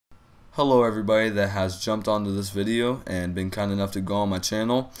Hello everybody that has jumped onto this video and been kind enough to go on my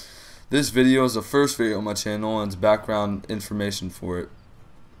channel. This video is the first video on my channel and it's background information for it.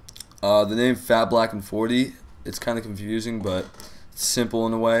 The name Fat Black and 40, it's kind of confusing but it's simple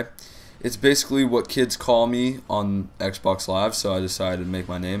in a way. It's basically what kids call me on Xbox Live, so I decided to make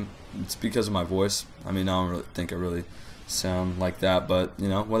my name. It's because of my voice. I mean, I don't really think I really sound like that, but you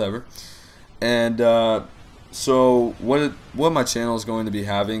know, whatever. And so what my channel is going to be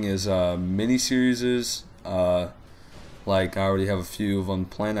having is mini series. Like I already have a few of them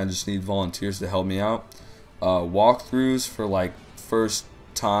planned. I just need volunteers to help me out. Walkthroughs for like first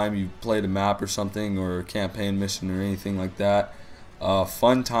time you played a map or something, or a campaign mission or anything like that.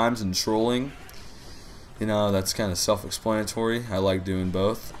 Fun times and trolling. You know, that's kind of self-explanatory. I like doing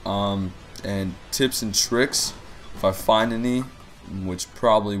both. And tips and tricks, if I find any, which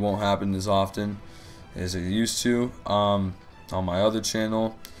probably won't happen as often as it used to, on my other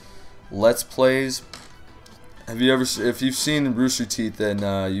channel. Let's plays. If you've seen Rooster Teeth,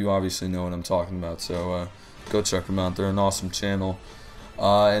 then you obviously know what I'm talking about. So go check them out. They're an awesome channel.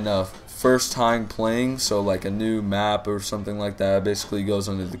 And first time playing, so like a new map or something like that, basically goes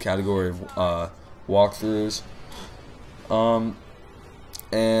under the category of walkthroughs.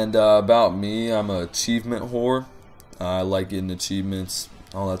 And about me, I'm an achievement whore. I like getting achievements,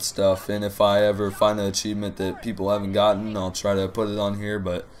 all that stuff, and if I ever find an achievement that people haven't gotten, I'll try to put it on here,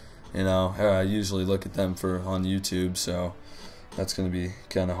 but you know, I usually look at them on YouTube, so that's gonna be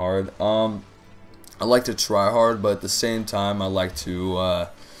kinda hard. I like to try hard, but at the same time I like to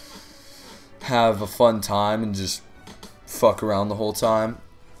have a fun time and just fuck around the whole time,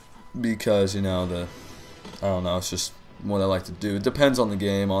 because you know, I don't know, it's just what I like to do. It depends on the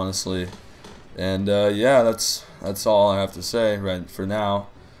game, honestly. And yeah, that's all I have to say right for now.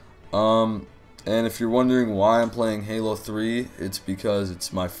 And if you're wondering why I'm playing Halo 3, it's because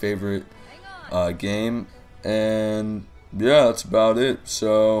it's my favorite game. And yeah, that's about it.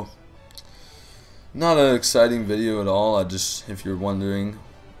 So not an exciting video at all. If you're wondering,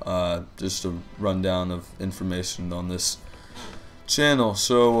 just a rundown of information on this channel.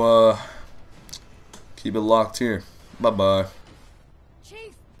 So keep it locked here. Bye bye.